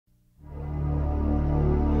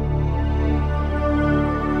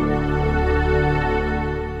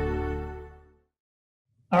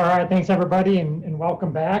All right, thanks everybody, and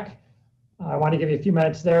welcome back. I want to give you a few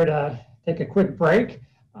minutes there to take a quick break.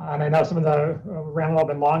 And I know some of the ran a little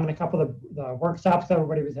bit long in a couple of the workshops.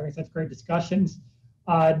 Everybody was having such great discussions.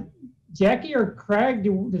 Jackie or Craig,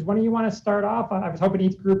 does one of you want to start off? I was hoping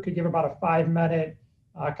each group could give about a 5-minute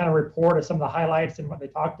kind of report of some of the highlights and what they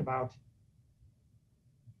talked about.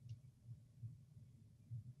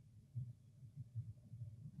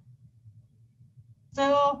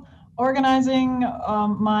 Still organizing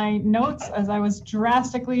my notes as I was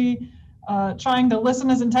drastically trying to listen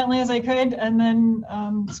as intently as I could and then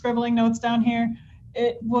scribbling notes down here.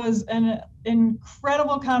 It was an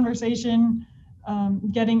incredible conversation,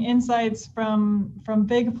 getting insights from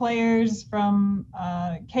big players, from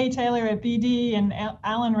Kay Taylor at BD and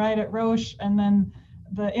Alan Wright at Roche, and then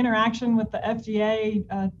the interaction with the FDA.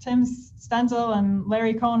 Tim Stenzel and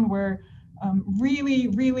Larry Cohn were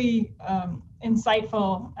really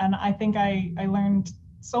insightful, and I think I learned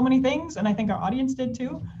so many things, and I think our audience did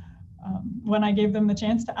too, when I gave them the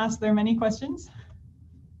chance to ask their many questions.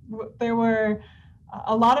 There were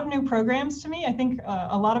a lot of new programs to me. I think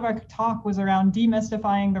a lot of our talk was around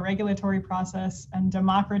demystifying the regulatory process and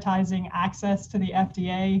democratizing access to the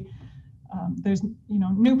FDA. There's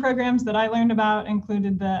new programs that I learned about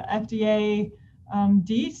included the FDA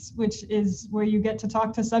DEES, which is where you get to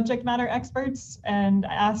talk to subject matter experts and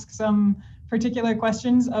ask some particular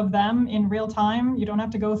questions of them in real time. You don't have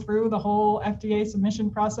to go through the whole FDA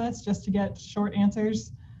submission process just to get short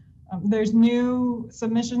answers. There's new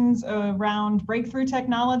submissions around breakthrough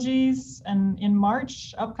technologies, and in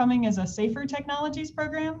March, upcoming is a safer technologies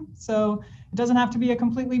program. So it doesn't have to be a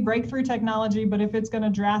completely breakthrough technology, but if it's going to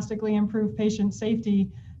drastically improve patient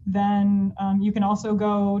safety, then you can also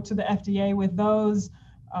go to the FDA with those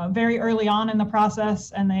very early on in the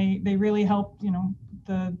process, and they really help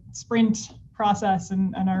the sprint process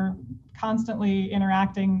and are constantly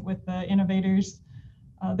interacting with the innovators.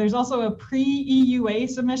 There's also a pre-EUA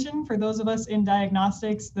submission for those of us in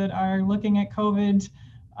diagnostics that are looking at COVID.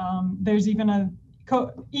 There's even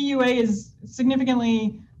EUA is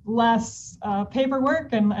significantly less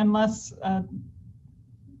paperwork and less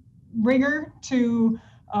rigor to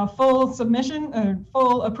full submission or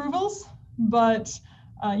full approvals, but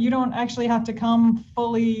you don't actually have to come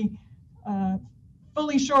fully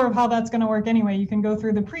sure of how that's going to work anyway. You can go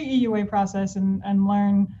through the pre-EUA process and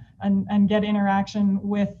learn and get interaction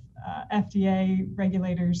with FDA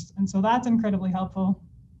regulators. And so that's incredibly helpful.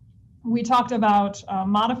 We talked about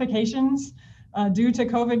modifications due to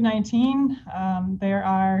COVID-19. There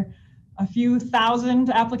are a few thousand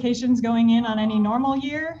applications going in on any normal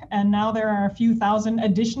year, and now there are a few thousand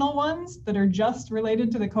additional ones that are just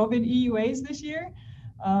related to the COVID EUAs this year.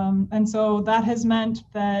 And so that has meant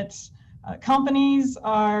that companies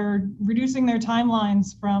are reducing their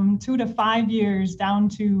timelines from 2 to 5 years down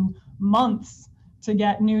to months to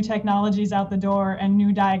get new technologies out the door and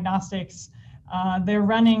new diagnostics. They're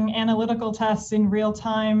running analytical tests in real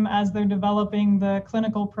time as they're developing the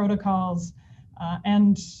clinical protocols,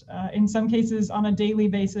 and in some cases on a daily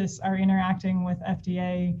basis are interacting with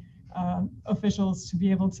FDA officials to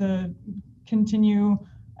be able to continue.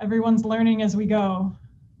 Everyone's learning as we go.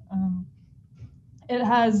 It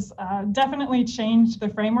has definitely changed the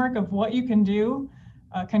framework of what you can do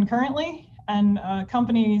concurrently, and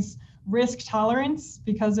companies' risk tolerance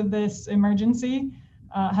because of this emergency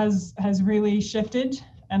has really shifted.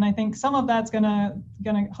 And I think some of that's gonna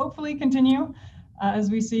hopefully continue as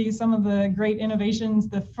we see some of the great innovations.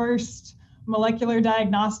 The first molecular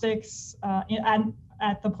diagnostics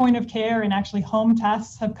at the point of care and actually home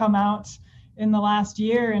tests have come out in the last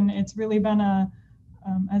year, and it's really been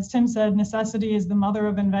as Tim said, necessity is the mother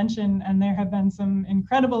of invention, and there have been some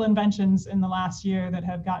incredible inventions in the last year that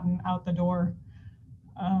have gotten out the door.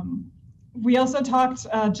 We also talked,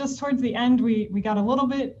 just towards the end, we got a little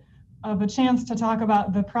bit of a chance to talk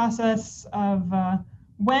about the process of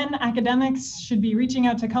when academics should be reaching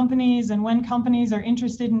out to companies and when companies are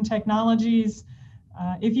interested in technologies.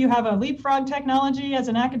 If you have a leapfrog technology as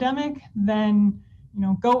an academic, then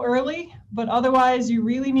go early, but otherwise you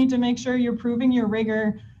really need to make sure you're proving your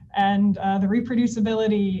rigor and the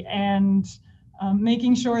reproducibility and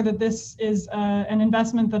making sure that this is an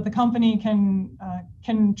investment that the company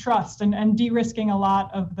can trust, and de-risking a lot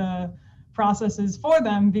of the processes for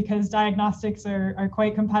them, because diagnostics are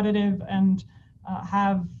quite competitive and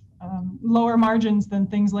have lower margins than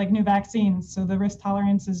things like new vaccines. So the risk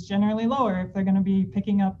tolerance is generally lower if they're going to be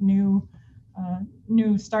picking up new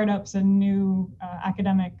startups and new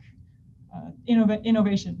academic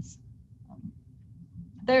innovations.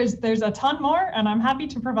 There's a ton more, and I'm happy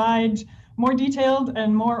to provide more detailed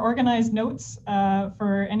and more organized notes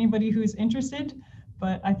for anybody who's interested.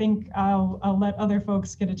 but I think I'll let other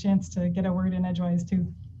folks get a chance to get a word in edgewise too.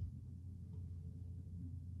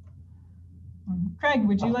 Craig,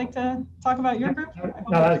 would you like to talk about your group?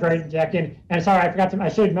 No, that was great, Jackie. And sorry, I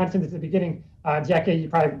should have mentioned this at the beginning. Jackie, you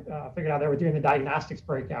probably figured out they were doing the diagnostics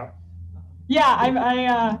breakout.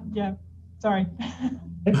 Yeah, yeah, sorry.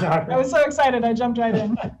 I was so excited, I jumped right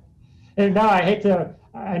in. And no,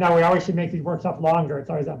 I know we always should make these workshops longer. It's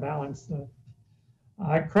always that balance.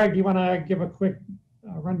 Craig, do you want to give a quick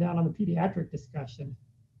rundown on the pediatric discussion?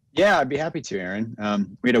 Yeah, I'd be happy to, Aaron.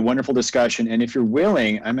 We had a wonderful discussion, and if you're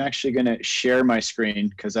willing, I'm actually going to share my screen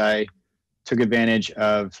because I took advantage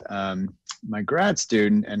of my grad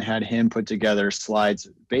student and had him put together slides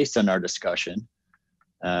based on our discussion.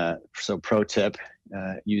 So pro tip,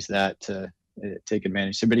 use that to take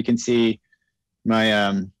advantage. So everybody can see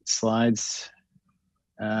my slides.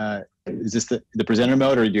 Is this the presenter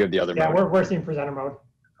mode, or do you have the other mode? Yeah, we're seeing presenter mode.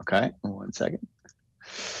 Okay, 1 second.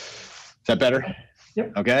 Is that better?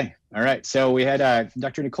 Yep. Okay. All right. So we had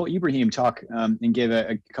Dr. Nicole Ibrahim talk and give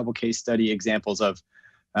a couple case study examples of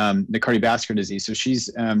the cardiovascular disease. So she's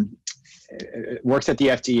works at the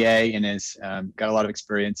FDA and has got a lot of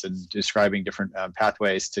experience in describing different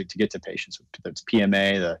pathways to get to patients. That's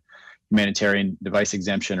PMA, the humanitarian device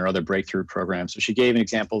exemption, or other breakthrough programs. So she gave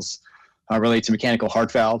examples related to mechanical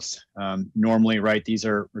heart valves. Normally, right, these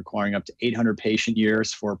are requiring up to 800 patient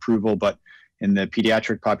years for approval, but in the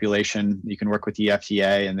pediatric population, you can work with the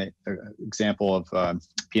FDA, and the example of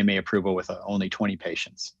PMA approval with only 20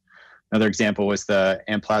 patients. Another example was the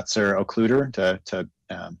Amplatzer occluder to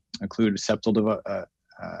occlude septal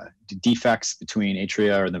defects between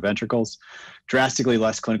atria or the ventricles. Drastically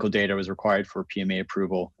less clinical data was required for PMA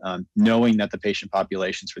approval, knowing that the patient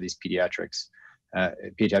populations for these pediatric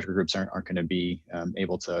groups aren't going to be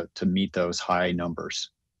able to meet those high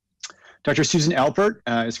numbers. Dr. Susan Alpert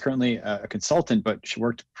is currently a consultant, but she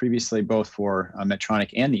worked previously both for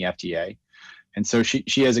Medtronic and the FDA. And so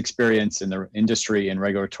she has experience in the industry and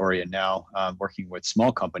regulatory, and now working with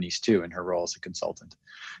small companies too in her role as a consultant.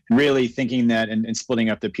 And really thinking that and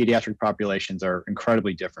splitting up the pediatric populations are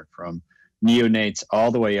incredibly different, from neonates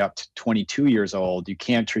all the way up to 22 years old. You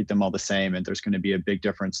can't treat them all the same, and there's going to be a big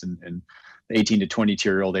difference in the 18 to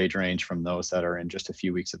 22-year-old age range from those that are in just a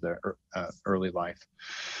few weeks of their early life.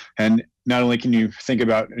 And not only can you think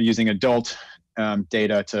about using adult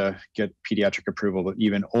data to get pediatric approval, but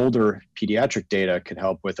even older pediatric data could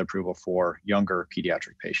help with approval for younger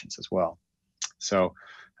pediatric patients as well. So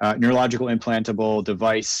neurological implantable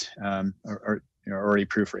device are already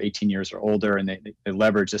approved for 18 years or older, and they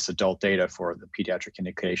leverage this adult data for the pediatric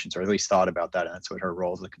indications, or at least thought about that, and that's what her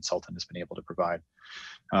role as a consultant has been able to provide.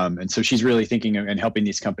 And so she's really thinking and helping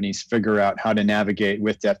these companies figure out how to navigate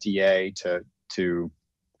with the FDA to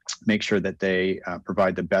make sure that they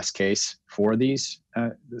provide the best case for these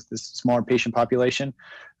this smaller patient population,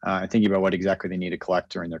 and thinking about what exactly they need to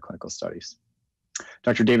collect during their clinical studies.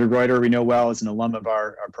 Dr. David Reuter, we know well, is an alum of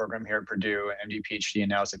our program here at Purdue, MD, PhD, and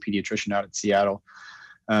now is a pediatrician out at Seattle.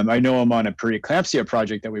 I know him on a preeclampsia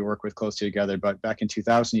project that we work with closely together, but back in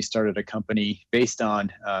 2000, he started a company based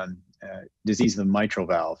on disease of the mitral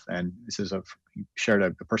valve. And this is he shared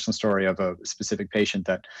a personal story of a specific patient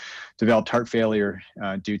that developed heart failure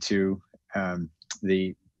due to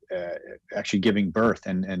actually giving birth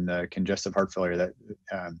and the congestive heart failure that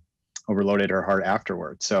overloaded her heart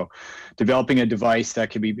afterwards. So developing a device that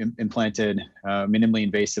could be implanted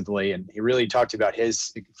minimally invasively. And he really talked about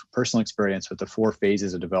his personal experience with the 4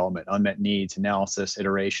 phases of development: unmet needs, analysis,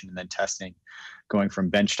 iteration, and then testing, going from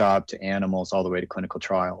benchtop to animals all the way to clinical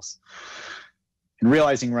trials. And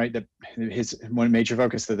realizing, right, that his one major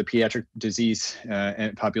focus of the pediatric disease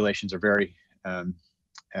populations are very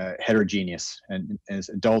heterogeneous, and as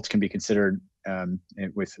adults can be considered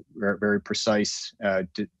with very precise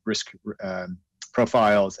risk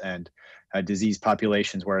profiles and disease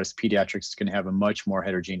populations, whereas pediatrics can have a much more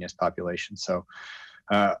heterogeneous population. So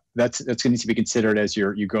that's going to need to be considered as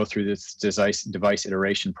you go through this device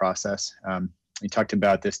iteration process. You talked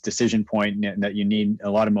about this decision point, and that you need a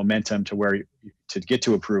lot of momentum to get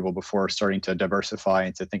to approval before starting to diversify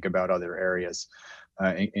and to think about other areas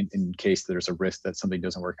in case there's a risk that something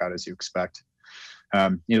doesn't work out as you expect.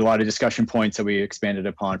 You need a lot of discussion points that we expanded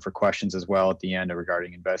upon for questions as well at the end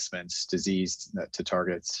regarding investments, disease to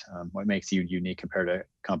targets, what makes you unique compared to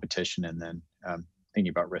competition, and then thinking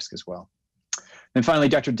about risk as well. And finally,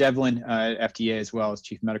 Dr. Devlin, FDA as well as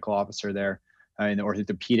Chief Medical Officer there in the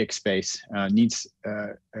orthopedic space,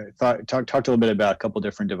 talked a little bit about a couple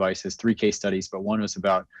different devices, 3 case studies, but one was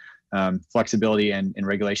about flexibility and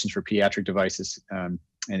regulations for pediatric devices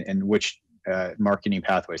and which marketing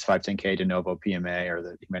pathways, 510K, de novo, PMA, or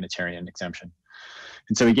the humanitarian exemption.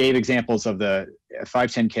 And so he gave examples of the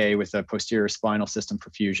 510K with a posterior spinal system for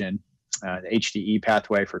fusion, the HDE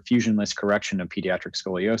pathway for fusionless correction of pediatric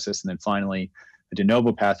scoliosis, and then finally a de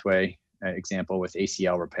novo pathway example with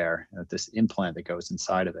ACL repair, this implant that goes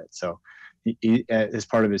inside of it. So he, as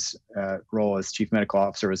part of his role as chief medical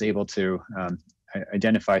officer, was able to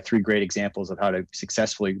identify 3 great examples of how to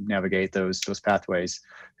successfully navigate those pathways,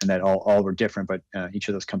 and that all were different, but each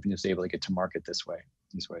of those companies was able to get to market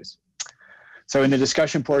these ways. So in the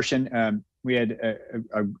discussion portion, we had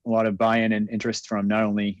a lot of buy-in and interest from not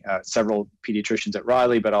only several pediatricians at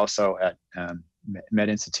Riley, but also at Med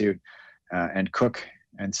Institute and Cook.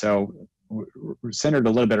 And so we're centered a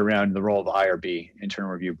little bit around the role of IRB,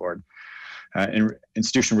 Internal Review Board,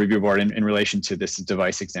 Institutional Review Board, in relation to this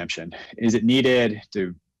device exemption. Is it needed?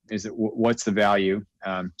 What's the value?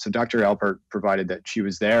 So Dr. Alpert provided that she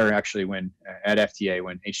was there actually when at FDA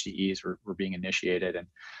when HDEs were being initiated, and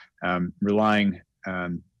relying.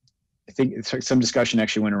 I think some discussion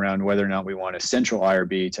actually went around whether or not we want a central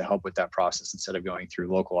IRB to help with that process instead of going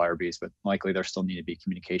through local IRBs, but likely there still need to be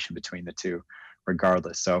communication between the two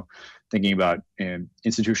regardless. So thinking about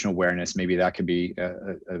institutional awareness, maybe that could be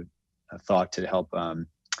a thought to help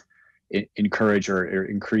encourage or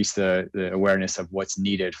increase the awareness of what's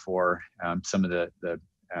needed for some of the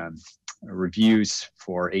reviews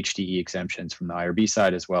for HDE exemptions from the IRB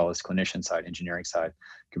side, as well as clinician side, engineering side,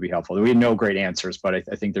 could be helpful. We have no great answers, but I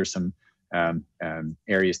think there's some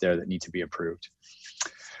areas there that need to be improved.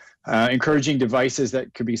 Encouraging devices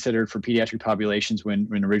that could be considered for pediatric populations when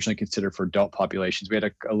originally considered for adult populations. We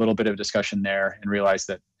had a little bit of discussion there and realized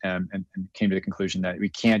that and came to the conclusion that we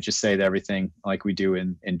can't just say that everything like we do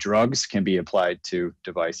in drugs can be applied to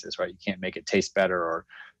devices, right? You can't make it taste better or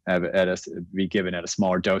be given at a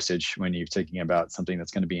smaller dosage when you're thinking about something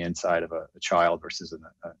that's going to be inside of a child versus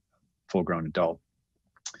a full-grown adult.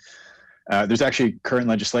 There's actually current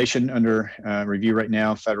legislation under review right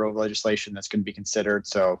now, federal legislation that's going to be considered.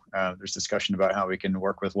 So there's discussion about how we can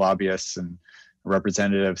work with lobbyists and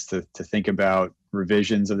representatives to think about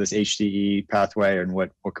revisions of this HDE pathway and what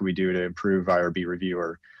could we do to improve IRB review,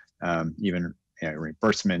 or even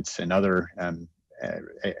reimbursements and other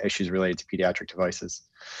issues related to pediatric devices.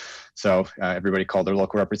 So everybody call their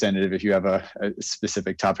local representative if you have a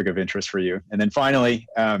specific topic of interest for you. And then finally,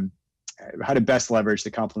 how to best leverage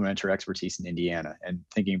the complementary expertise in Indiana, and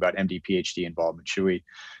thinking about MD, PhD involvement. Should we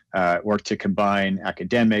work to combine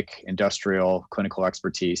academic, industrial, clinical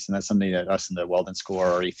expertise? And that's something that us in the Weldon School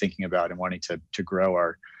are already thinking about and wanting to grow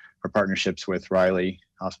our partnerships with Riley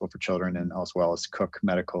Hospital for Children, and as well as Cook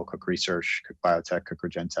Medical, Cook Research, Cook Biotech, Cook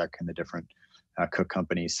Regentech, and the different Cook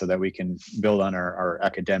companies, so that we can build on our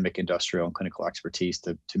academic, industrial, and clinical expertise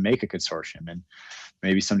to make a consortium. And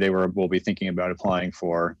maybe someday we'll be thinking about applying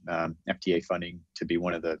for FDA funding to be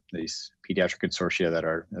one of these pediatric consortia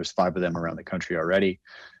there's 5 of them around the country already.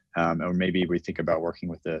 Or maybe we think about working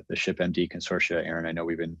with the SHIP-MD consortia. Aaron, I know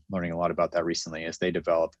we've been learning a lot about that recently as they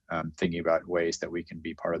develop, thinking about ways that we can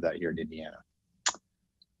be part of that here in Indiana.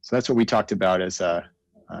 So that's what we talked about as in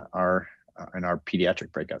our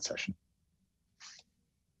pediatric breakout session.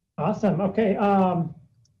 Awesome. Okay.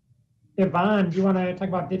 Yvonne, do you want to talk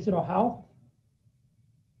about digital health?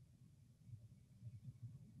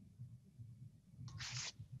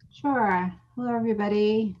 Sure. Hello,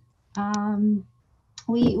 everybody.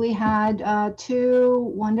 We had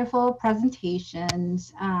 2 wonderful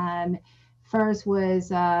presentations. First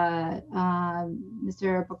was Mr.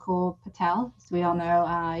 Bakul Patel. As we all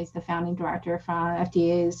know, he's the founding director from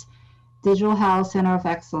FDA's Digital Health Center of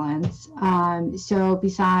Excellence. So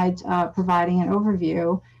besides providing an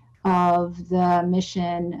overview of the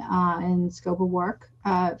mission and scope of work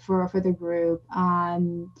for the group, I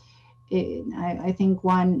think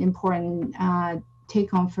one important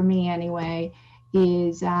take home for me anyway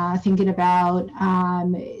is thinking about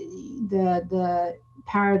the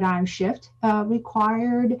paradigm shift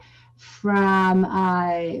required from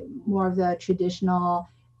more of the traditional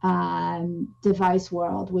device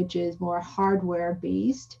world, which is more hardware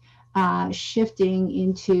based, shifting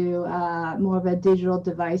into more of a digital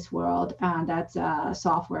device world that's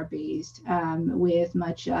software based, with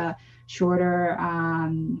much shorter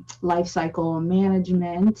life cycle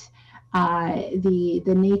management. The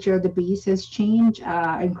nature of the beast has changed,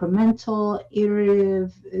 incremental,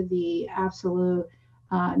 iterative, the absolute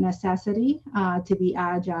necessity to be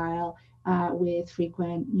agile, with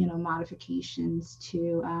frequent, modifications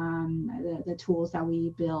to the tools that we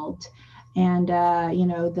build, and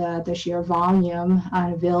the sheer volume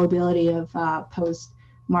and availability of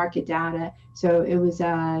post-market data. So it was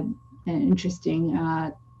an interesting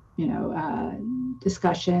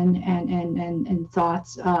discussion and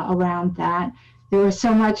thoughts around that. There was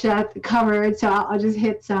so much covered, so I'll just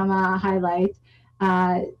hit some highlights.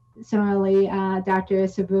 Similarly, Dr.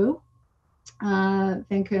 Sabu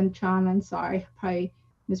Venkatraman, sorry, probably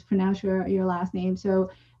mispronounced your last name. So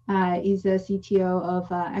he's the CTO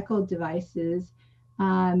of Echo Devices.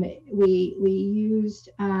 We used,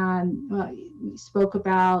 we spoke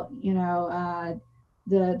about,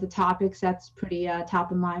 the topics that's pretty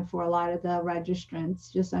top of mind for a lot of the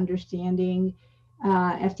registrants, just understanding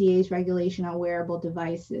FDA's regulation on wearable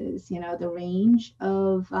devices, the range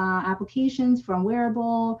of applications from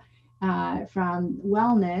wearable, from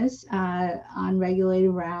wellness, unregulated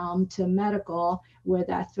realm to medical, where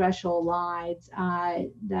that threshold lies,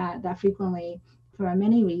 that frequently, for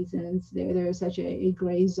many reasons, there's such a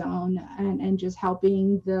gray zone, and just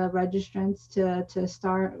helping the registrants to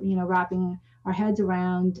start, wrapping our heads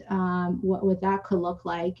around what that could look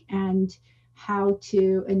like, and how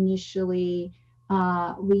to initially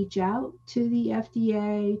reach out to the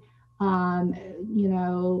FDA,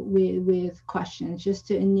 with questions, just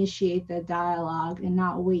to initiate the dialogue and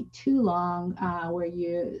not wait too long, where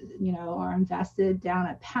you are invested down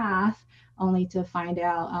a path only to find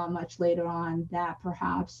out much later on that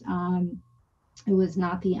perhaps it was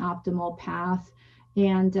not the optimal path,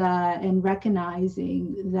 and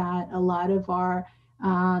recognizing that a lot of our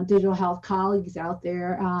digital health colleagues out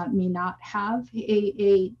there may not have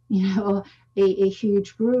a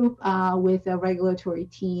huge group with a regulatory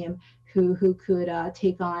team who could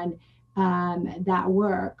take on that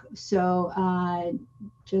work. So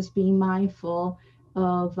just being mindful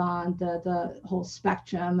of the whole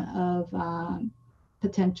spectrum of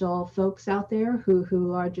potential folks out there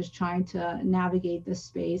who are just trying to navigate the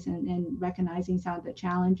space, and recognizing some of the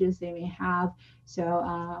challenges they may have. So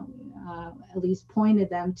at least pointed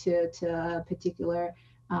them to a particular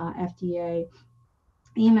FDA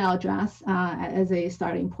email address as a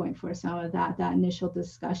starting point for some of that initial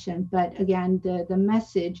discussion. But again, the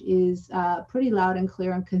message is pretty loud and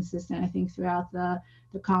clear and consistent, I think, throughout the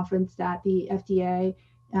conference, that the FDA,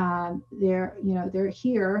 they're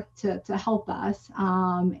here to help us,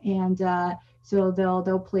 and so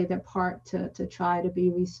they'll play their part to try to be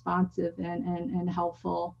responsive and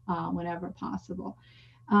helpful whenever possible.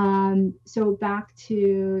 So back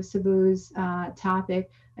to Sabu's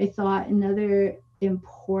topic, I thought another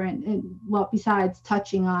important, well, besides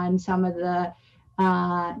touching on some of the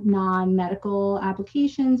non-medical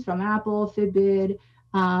applications from Apple, Fitbit,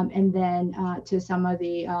 and then to some of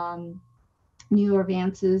the newer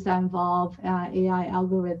advances that involve AI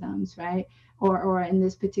algorithms, right? Or in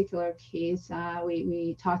this particular case,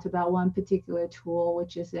 we talked about one particular tool,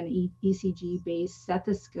 which is an ECG-based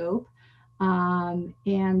stethoscope. And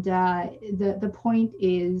the point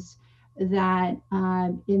is that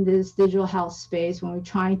in this digital health space, when we're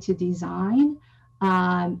trying to design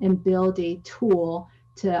and build a tool,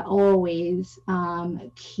 to always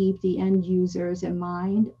keep the end users in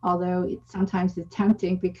mind, although it's sometimes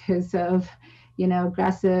tempting because of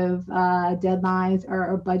aggressive deadlines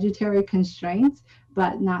or budgetary constraints,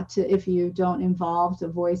 but not to, if you don't involve the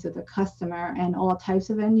voice of the customer and all types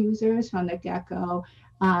of end users from the get-go,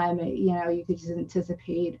 you could just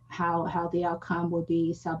anticipate how the outcome would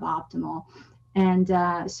be suboptimal. And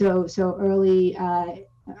so early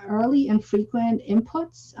and frequent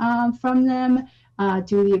inputs from them,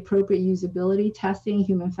 do the appropriate usability testing,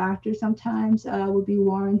 human factors sometimes would be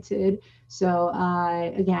warranted. So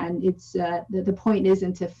again, it's the point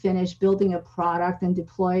isn't to finish building a product and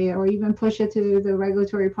deploy it or even push it to the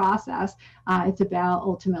regulatory process. It's about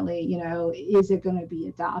ultimately, is it going to be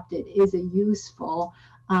adopted? Is it useful?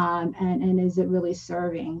 And is it really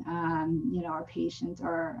serving, our patients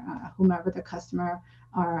or whomever the customer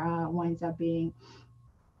winds up being?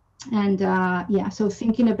 And so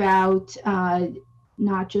thinking about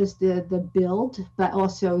not just the build, but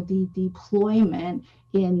also the deployment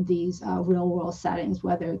in these real world settings,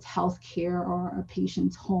 whether it's healthcare or a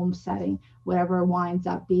patient's home setting, whatever it winds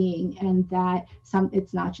up being. And that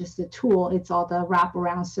it's not just a tool, it's all the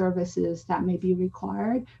wraparound services that may be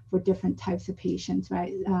required for different types of patients,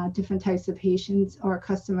 right? Different types of patients or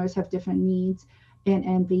customers have different needs,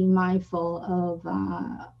 and being mindful of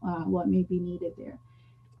what may be needed there.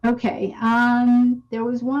 Okay, there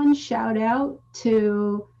was one shout out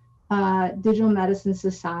to Digital Medicine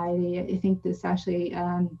Society. I think this actually,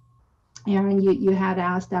 Aaron, you had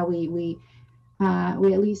asked that we at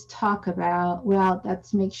least talk about, well,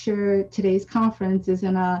 let's make sure today's conference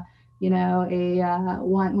isn't a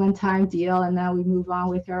one-time deal, and then we move on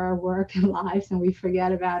with our work and lives and we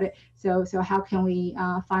forget about it. So how can we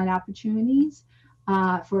find opportunities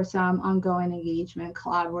for some ongoing engagement,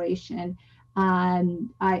 collaboration.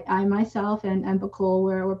 I myself and Bacol,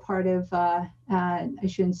 we're part of, I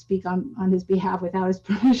shouldn't speak on his behalf without his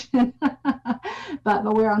permission, but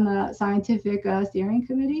we're on the scientific steering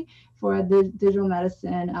committee for the Digital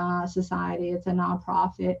Medicine Society. It's a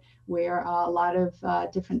nonprofit where a lot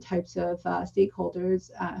of different types of stakeholders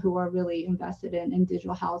who are really invested in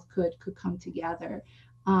digital health could come together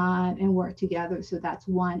and work together. So that's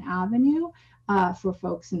one avenue for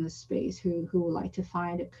folks in the space who would like to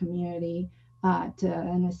find a community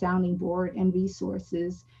and a sounding board and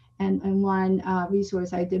resources. And one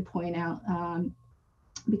resource I did point out,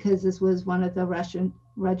 because this was one of the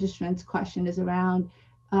registrants' question, is around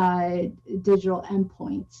digital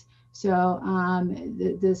endpoints. So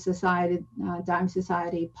the society, Dime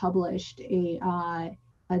Society, published a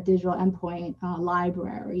digital endpoint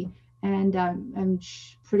library. And I'm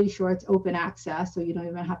pretty sure it's open access, so you don't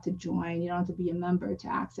even have to join. You don't have to be a member to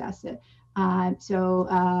access it. So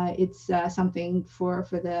it's something for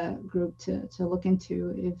the group to look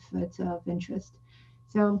into if it's of interest.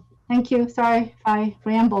 So thank you. Sorry if I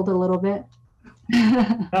rambled a little bit.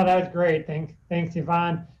 No, that was great. Thanks,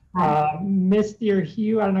 Yvonne. Misty or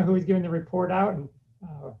Hugh, I don't know who is giving the report out, and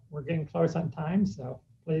we're getting close on time, so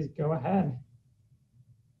please go ahead.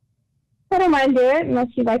 I don't mind doing it unless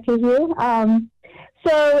you'd like to, Hugh.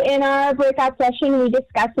 So in our breakout session, we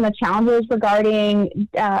discussed some of the challenges regarding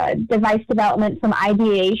device development from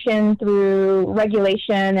ideation through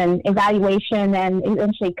regulation and evaluation and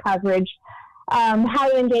eventually coverage. How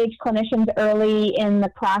to engage clinicians early in the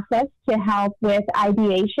process to help with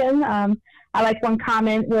ideation. I like one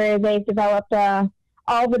comment where they've developed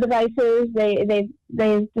all the devices.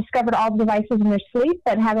 They've discovered all the devices in their sleep,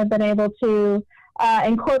 but haven't been able to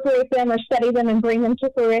incorporate them or study them and bring them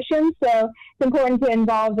to fruition. So it's important to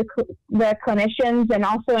involve the clinicians and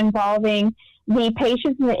also involving the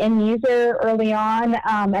patients and the end user early on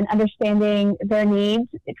and understanding their needs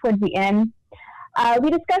towards the end.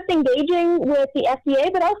 We discussed engaging with the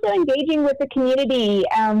FDA, but also engaging with the community,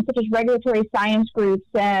 such as regulatory science groups,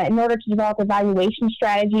 in order to develop evaluation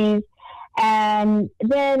strategies. And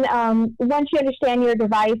then once you understand your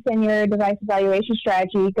device and your device evaluation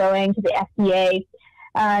strategy, going to the FDA,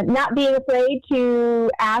 not being afraid to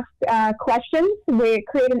ask questions. We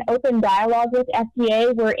create an open dialogue with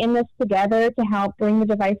FDA. We're in this together to help bring the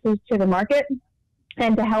devices to the market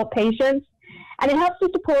and to help patients. And it helps to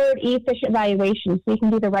support efficient evaluation so you can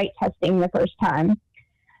do the right testing the first time.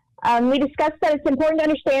 We discussed that it's important to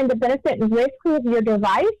understand the benefit and risks of your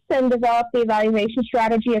device and develop the evaluation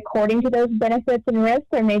strategy according to those benefits and risks.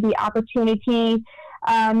 There may be opportunity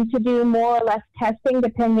to do more or less testing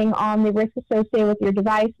depending on the risk associated with your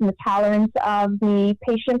device and the tolerance of the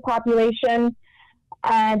patient population.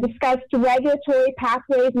 Discussed regulatory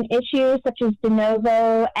pathways and issues such as de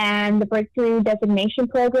novo and the breakthrough designation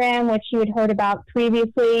program, which you had heard about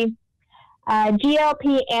previously.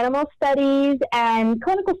 GLP animal studies and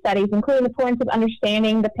clinical studies, including the importance of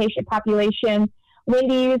understanding the patient population, when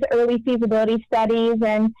to use early feasibility studies,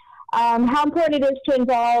 and how important it is to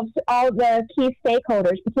involve all the key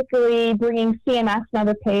stakeholders, particularly bringing CMS and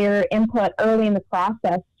other payer input early in the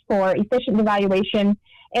process for efficient evaluation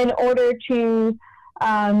in order to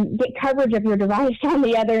get coverage of your device on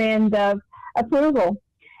the other end of approval.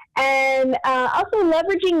 And also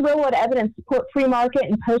leveraging real-world evidence to support pre-market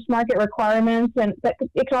and post-market requirements, and that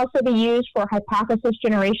it can also be used for hypothesis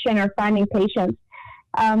generation or finding patients.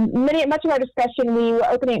 Much of our discussion, we were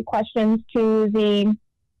opening up questions to the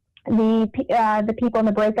people in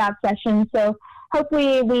the breakout session. So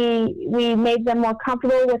hopefully we made them more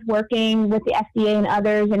comfortable with working with the FDA and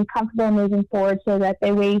others, and comfortable moving forward so that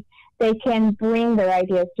they can bring their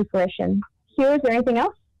ideas to fruition. Hugh, is there anything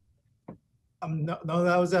else? No,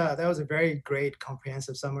 that was a very great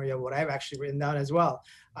comprehensive summary of what I've actually written down as well.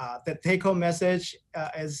 The take-home message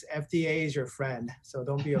is FDA is your friend, so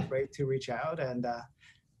don't be afraid to reach out and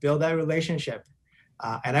build that relationship.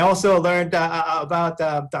 And I also learned about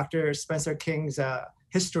Dr. Spencer King's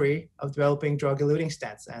history of developing drug-eluting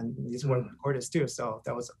stents, and these were recorded too. So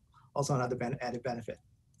that was also another added benefit.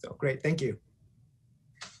 So great, thank you.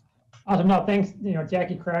 Awesome. No, thanks.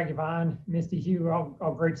 Jackie, Craig, Yvonne, Misty, Hugh,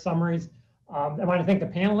 all great summaries. I want to thank the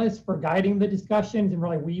panelists for guiding the discussions and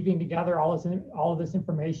really weaving together all of this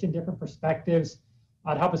information, different perspectives,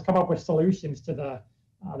 to help us come up with solutions to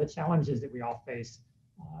the challenges that we all face.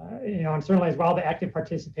 And certainly as well, the active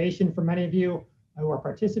participation for many of you who are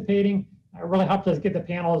participating really helped us get the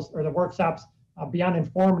panels or the workshops beyond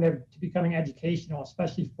informative to becoming educational,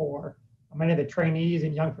 especially for many of the trainees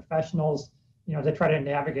and young professionals, as they try to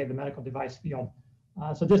navigate the medical device field.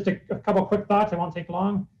 So just a couple quick thoughts. I won't take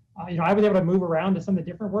long. I was able to move around to some of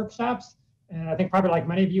the different workshops, and I think probably like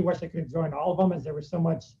many of you, wish I could have joined all of them, as there was so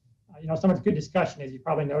much, so much good discussion, as you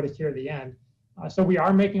probably noticed here at the end. So we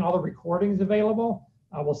are making all the recordings available.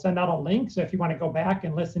 We'll send out a link, so if you want to go back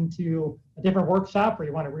and listen to a different workshop, or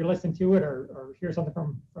you want to re-listen to it, or hear something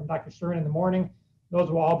from Dr. Shurin in the morning, those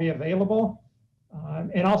will all be available.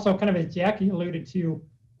 And also, kind of as Jackie alluded to,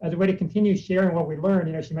 as a way to continue sharing what we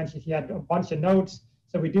learned, she mentioned she had a bunch of notes.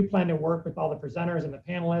 So we do plan to work with all the presenters and the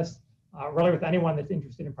panelists, really with anyone that's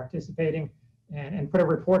interested in participating, and put a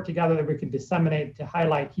report together that we can disseminate to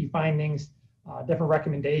highlight key findings, different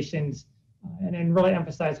recommendations, and then really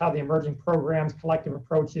emphasize how the emerging programs, collective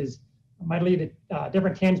approaches might lead to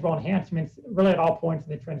different tangible enhancements, really at all points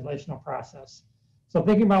in the translational process. So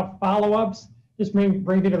thinking about follow-ups, just bring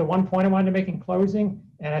me to the one point I wanted to make in closing,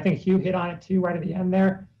 and I think Hugh hit on it too right at the end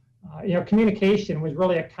there. Communication was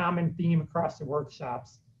really a common theme across the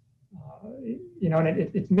workshops. And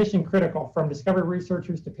it's mission critical, from discovery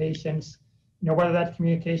researchers to patients, whether that's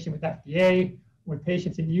communication with FDA, with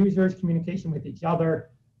patients and users, communication with each other.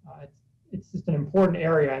 It's just an important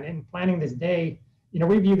area. And in planning this day,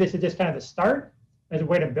 we view this as just kind of the start, as a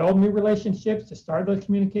way to build new relationships, to start those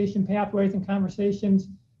communication pathways and conversations,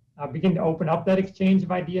 begin to open up that exchange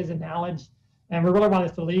of ideas and knowledge. And we really want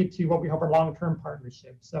this to lead to what we hope are long-term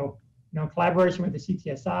partnerships. So, in collaboration with the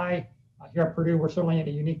CTSI, here at Purdue, we're certainly in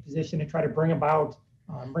a unique position to try to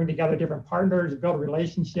bring together different partners, build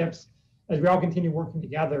relationships, as we all continue working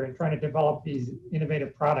together and trying to develop these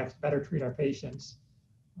innovative products to better treat our patients.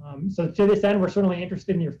 So to this end, we're certainly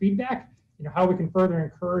interested in your feedback, how we can further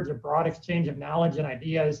encourage a broad exchange of knowledge and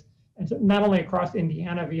ideas, and so not only across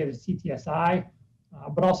Indiana via the CTSI,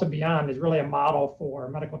 but also beyond, is really a model for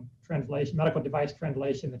medical device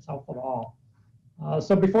translation that's helpful to all.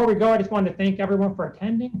 So before we go, I just wanted to thank everyone for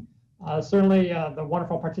attending. Certainly the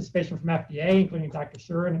wonderful participation from FDA, including Dr.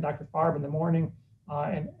 Shurin and Dr. Farb in the morning,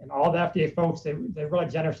 and all the FDA folks. They're really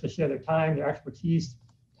generous to share their time, their expertise,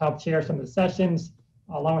 to help chair some of the sessions,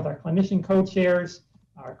 along with our clinician co-chairs,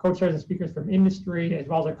 our co-chairs and speakers from industry, as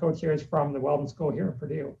well as our co-chairs from the Weldon School here at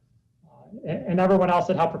Purdue. And everyone else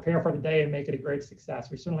that helped prepare for the day and make it a great success.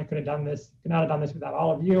 We certainly could not have done this without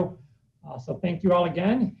all of you. So thank you all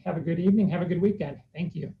again. Have a good evening. Have a good weekend.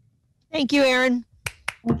 Thank you. Thank you, Aaron.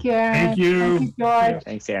 Thank you, Aaron. Thank you. Thank you, George.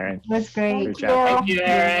 Thanks, Aaron. That's great. Good job. Thank you,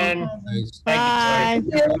 Aaron. Thanks. Bye.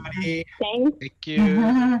 Everybody. Thanks. Thank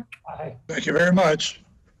you. Bye. Thank you very much.